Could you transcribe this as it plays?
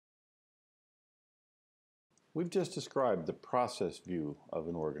We've just described the process view of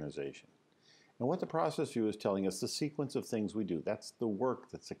an organization. And what the process view is telling us, the sequence of things we do, that's the work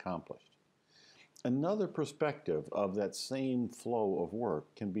that's accomplished. Another perspective of that same flow of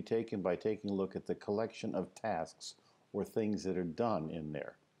work can be taken by taking a look at the collection of tasks or things that are done in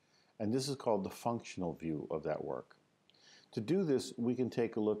there. And this is called the functional view of that work. To do this, we can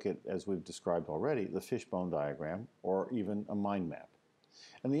take a look at, as we've described already, the Fishbone Diagram or even a mind map.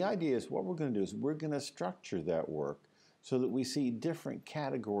 And the idea is what we're going to do is we're going to structure that work so that we see different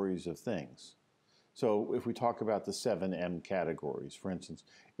categories of things. So if we talk about the 7M categories, for instance,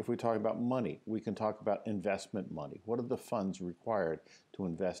 if we talk about money, we can talk about investment money. What are the funds required to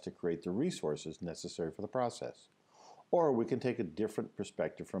invest to create the resources necessary for the process? Or we can take a different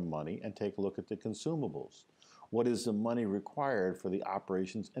perspective from money and take a look at the consumables. What is the money required for the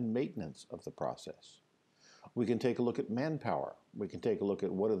operations and maintenance of the process? We can take a look at manpower. We can take a look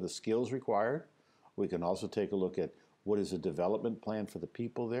at what are the skills required. We can also take a look at what is the development plan for the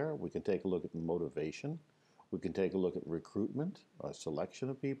people there. We can take a look at motivation. We can take a look at recruitment, or selection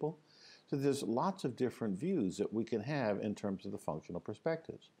of people. So there's lots of different views that we can have in terms of the functional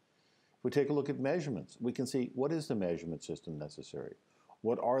perspectives. If we take a look at measurements, we can see what is the measurement system necessary?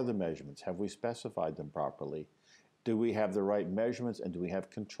 What are the measurements? Have we specified them properly? Do we have the right measurements and do we have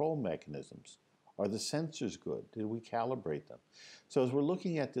control mechanisms? Are the sensors good? Did we calibrate them? So as we're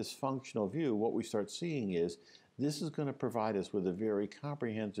looking at this functional view, what we start seeing is this is going to provide us with a very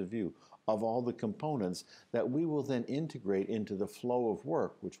comprehensive view of all the components that we will then integrate into the flow of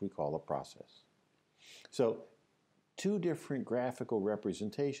work, which we call a process. So two different graphical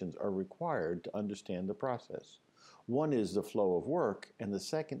representations are required to understand the process. One is the flow of work, and the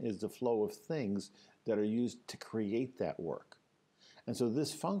second is the flow of things that are used to create that work. And so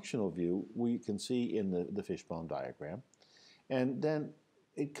this functional view we can see in the Fishbone Diagram, and then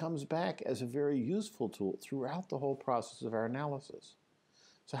it comes back as a very useful tool throughout the whole process of our analysis.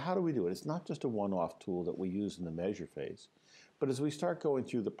 So how do we do it? It's not just a one-off tool that we use in the measure phase, but as we start going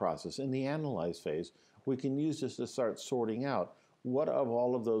through the process, in the analyze phase, we can use this to start sorting out what of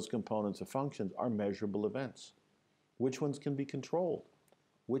all of those components of functions are measurable events. Which ones can be controlled?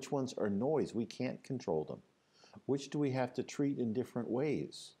 Which ones are noise? We can't control them. Which do we have to treat in different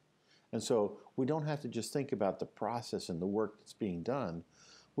ways? And so we don't have to just think about the process and the work that's being done.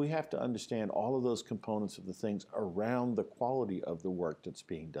 We have to understand all of those components of the things around the quality of the work that's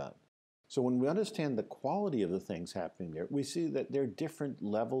being done. So when we understand the quality of the things happening there, we see that there are different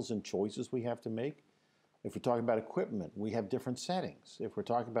levels and choices we have to make. If we're talking about equipment, we have different settings. If we're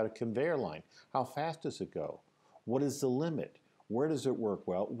talking about a conveyor line, how fast does it go? What is the limit? Where does it work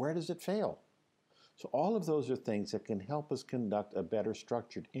well? Where does it fail? So all of those are things that can help us conduct a better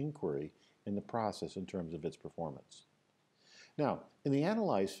structured inquiry in the process in terms of its performance. Now, in the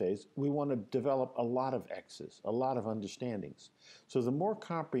analyze phase, we want to develop a lot of X's, a lot of understandings. So the more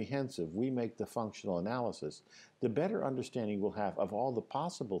comprehensive we make the functional analysis, the better understanding we'll have of all the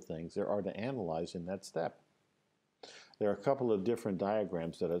possible things there are to analyze in that step. There are a couple of different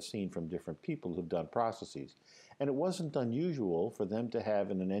diagrams that I've seen from different people who've done processes, and it wasn't unusual for them to have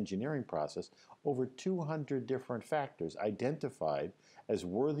in an engineering process over 200 different factors identified as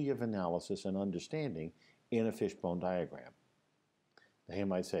worthy of analysis and understanding in a fishbone diagram. Now you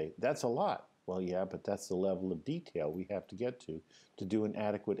might say, that's a lot. Well, yeah, but that's the level of detail we have to get to do an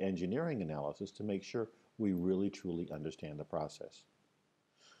adequate engineering analysis to make sure we really truly understand the process.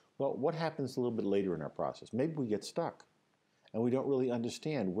 Well, what happens a little bit later in our process? Maybe we get stuck and we don't really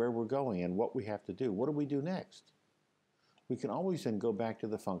understand where we're going and what we have to do. What do we do next? We can always then go back to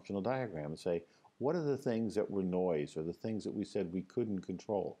the functional diagram and say, what are the things that were noise or the things that we said we couldn't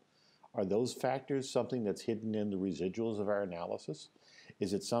control? Are those factors something that's hidden in the residuals of our analysis?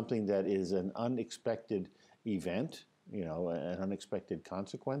 Is it something that is an unexpected event, an unexpected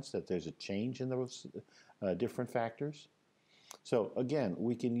consequence, that there's a change in those different factors? So again,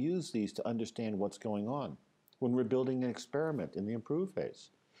 we can use these to understand what's going on. When we're building an experiment in the improve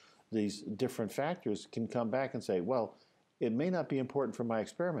phase, these different factors can come back and say, well, it may not be important for my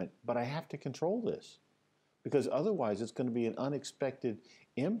experiment, but I have to control this, because otherwise it's going to be an unexpected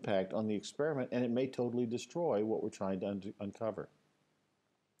impact on the experiment and it may totally destroy what we're trying to uncover.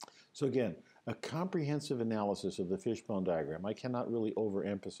 So again, a comprehensive analysis of the fishbone diagram I cannot really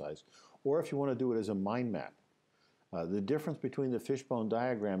overemphasize, or if you want to do it as a mind map. The difference between the fishbone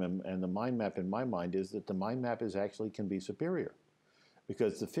diagram and the mind map in my mind is that the mind map can be superior,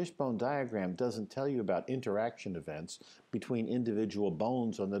 because the fishbone diagram doesn't tell you about interaction events between individual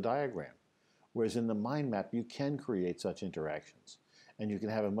bones on the diagram, whereas in the mind map you can create such interactions and you can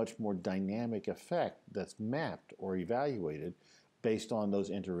have a much more dynamic effect that's mapped or evaluated based on those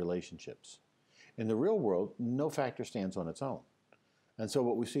interrelationships. In the real world, no factor stands on its own. And so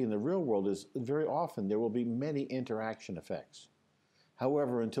what we see in the real world is very often there will be many interaction effects.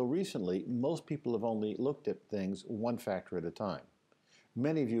 However, until recently, most people have only looked at things one factor at a time.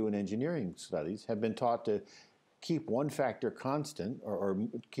 Many of you in engineering studies have been taught to keep one factor constant, or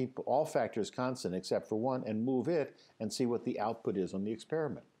keep all factors constant except for one, and move it and see what the output is on the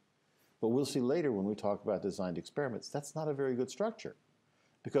experiment. But we'll see later when we talk about designed experiments, that's not a very good structure,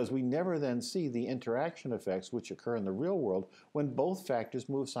 because we never then see the interaction effects which occur in the real world when both factors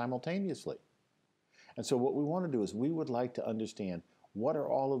move simultaneously. And so what we want to do is we would like to understand what are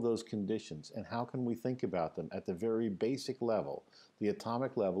all of those conditions and how can we think about them at the very basic level, the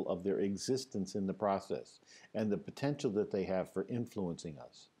atomic level of their existence in the process and the potential that they have for influencing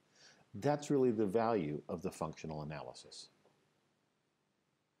us. That's really the value of the functional analysis.